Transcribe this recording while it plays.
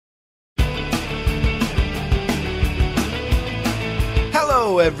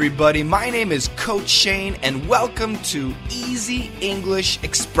Hello everybody, my name is Coach Shane and welcome to Easy English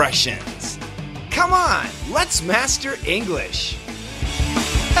Expressions. Come on, let's master English.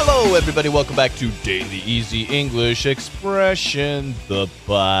 Hello everybody, welcome back to Daily Easy English Expression, the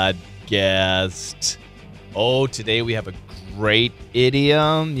podcast. Oh, today we have a great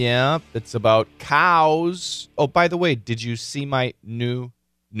idiom. Yeah, it's about cows. Oh, by the way, did you see my new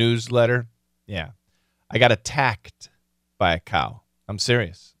newsletter? Yeah, I got attacked by a cow. I'm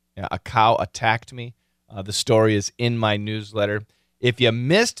serious. Yeah, a cow attacked me. The story is in my newsletter. If you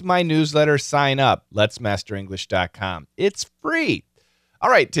missed my newsletter, sign up. letsmasterenglish.com. It's free. All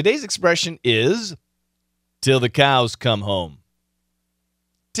right, today's expression is till the cows come home.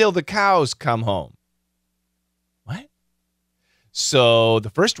 Till the cows come home. What? So the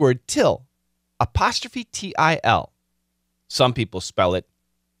first word, till, apostrophe T-I-L. Some people spell it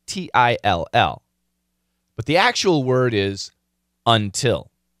T-I-L-L. But the actual word is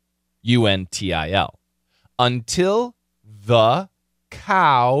until, U-N-T-I-L. Until the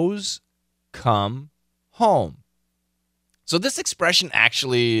cows come home. So this expression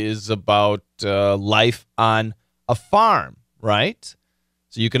actually is about life on a farm, right?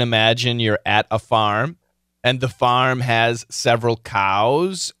 So you can imagine you're at a farm, and the farm has several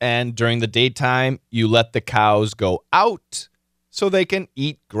cows, and during the daytime, you let the cows go out so they can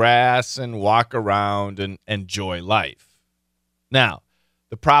eat grass and walk around and enjoy life. Now,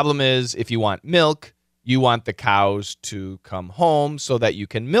 the problem is if you want milk, you want the cows to come home so that you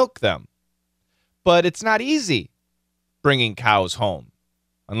can milk them. But it's not easy bringing cows home,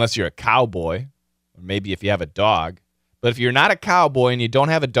 unless you're a cowboy, or maybe if you have a dog. But if you're not a cowboy and you don't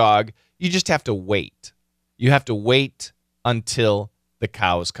have a dog, you just have to wait. You have to wait until the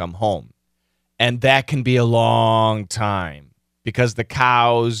cows come home. And that can be a long time because the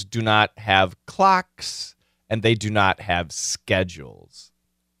cows do not have clocks and they do not have schedules.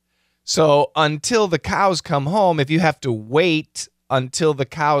 So until the cows come home, if you have to wait until the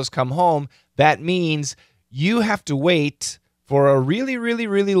cows come home, that means you have to wait for a really, really,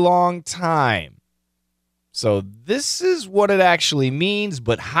 really long time. So this is what it actually means,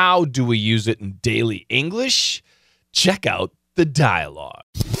 but how do we use it in daily English? Check out the dialogue.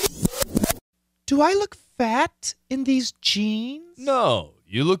 Do I look fat in these jeans? No,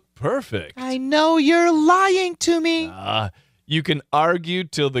 you look perfect. I know you're lying to me. You can argue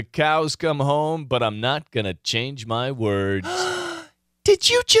till the cows come home, but I'm not going to change my words. Did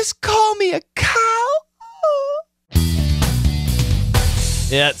you just call me a cow?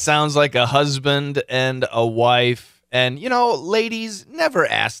 Yeah, it sounds like a husband and a wife. And, you know, ladies, never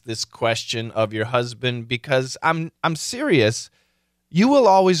ask this question of your husband because I'm serious. You will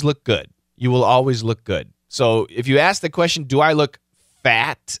always look good. You will always look good. So if you ask the question, do I look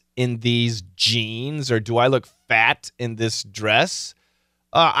fat in these jeans or do I look fat in this dress?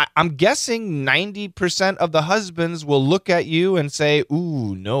 I'm guessing 90% of the husbands will look at you and say,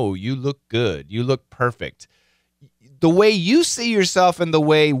 ooh, no, you look good. You look perfect. The way you see yourself and the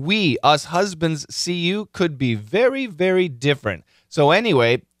way we, us husbands, see you could be very, very different. So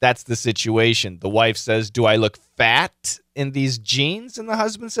anyway, that's the situation. The wife says, do I look fat in these jeans? And the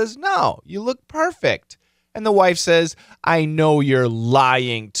husband says, no, you look perfect. And the wife says, I know you're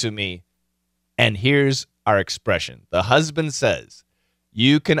lying to me. And here's our expression. The husband says,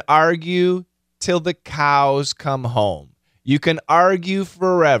 you can argue till the cows come home. You can argue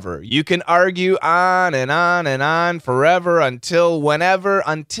forever. You can argue on and on and on forever until whenever,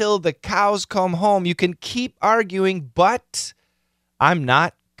 until the cows come home. You can keep arguing, but I'm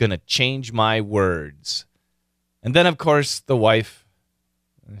not going to change my words. And then, of course, the wife,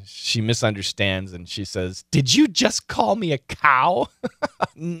 she misunderstands and she says, did you just call me a cow?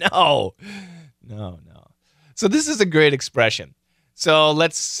 No. So this is a great expression. So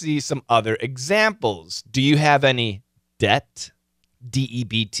let's see some other examples. Do you have any debt?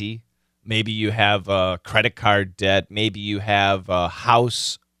 D-E-B-T. Maybe you have a credit card debt. Maybe you have a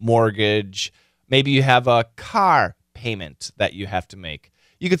house mortgage. Maybe you have a car payment that you have to make.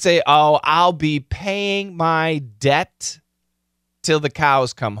 You could say, oh, I'll be paying my debt till the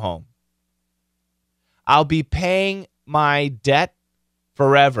cows come home. I'll be paying my debt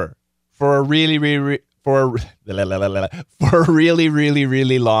forever for a really, really,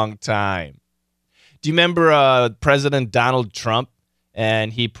 really long time. Do you remember President Donald Trump?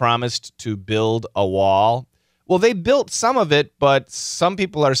 And he promised to build a wall. Well, they built some of it, but some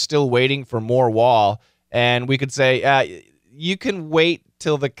people are still waiting for more wall. And we could say, you can wait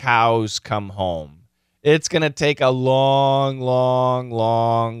till the cows come home. It's going to take a long, long,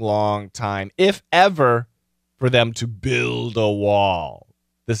 long, long time, if ever, for them to build a wall.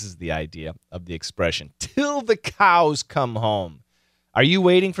 This is the idea of the expression, till the cows come home. Are you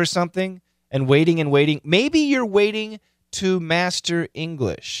waiting for something and waiting? Maybe you're waiting to master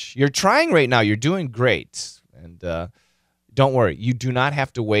English. You're trying right now. You're doing great. And don't worry. You do not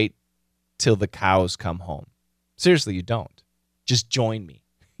have to wait till the cows come home. Seriously, you don't. Just join me.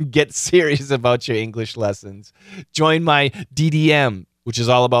 Get serious about your English lessons. Join my DDM, which is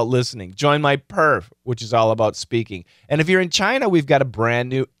all about listening. Join my PERF, which is all about speaking. And if you're in China, we've got a brand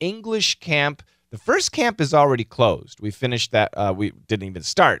new English camp. The first camp is already closed. We finished that. We didn't even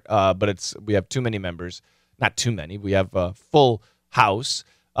start, but we have too many members. Not too many. We have a full house.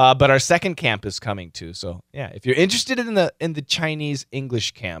 But our second camp is coming too. So yeah, if you're interested in the Chinese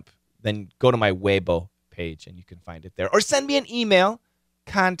English camp, then go to my Weibo page and you can find it there. Or send me an email,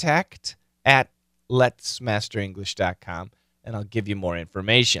 contact@letsmasterenglish.com, and I'll give you more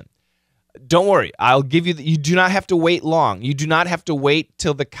information. Don't worry. I'll give you. You do not have to wait long. You do not have to wait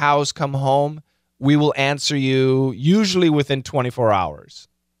till the cows come home. We will answer you usually within 24 hours.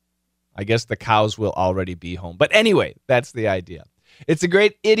 I guess the cows will already be home. But anyway, that's the idea. It's a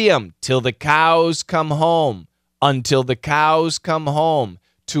great idiom. Till the cows come home. Until the cows come home.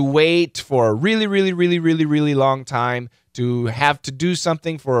 To wait for a really, really, really, really, really long time. To have to do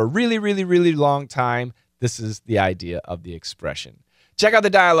something for a really, really, really long time. This is the idea of the expression. Check out the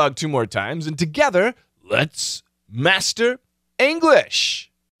dialogue 2 more times, and together, let's master English.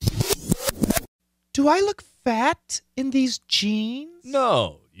 Do I look fat in these jeans?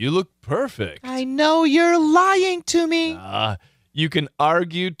 No, you look perfect. I know you're lying to me. You can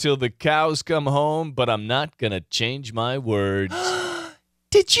argue till the cows come home, but I'm not going to change my words.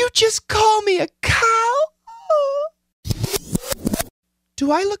 Did you just call me a cow?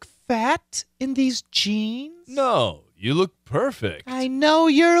 Do I look fat in these jeans? No, you look perfect. I know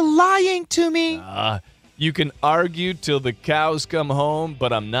you're lying to me. You can argue till the cows come home,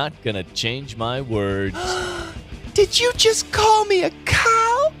 but I'm not going to change my words. Did you just call me a cow?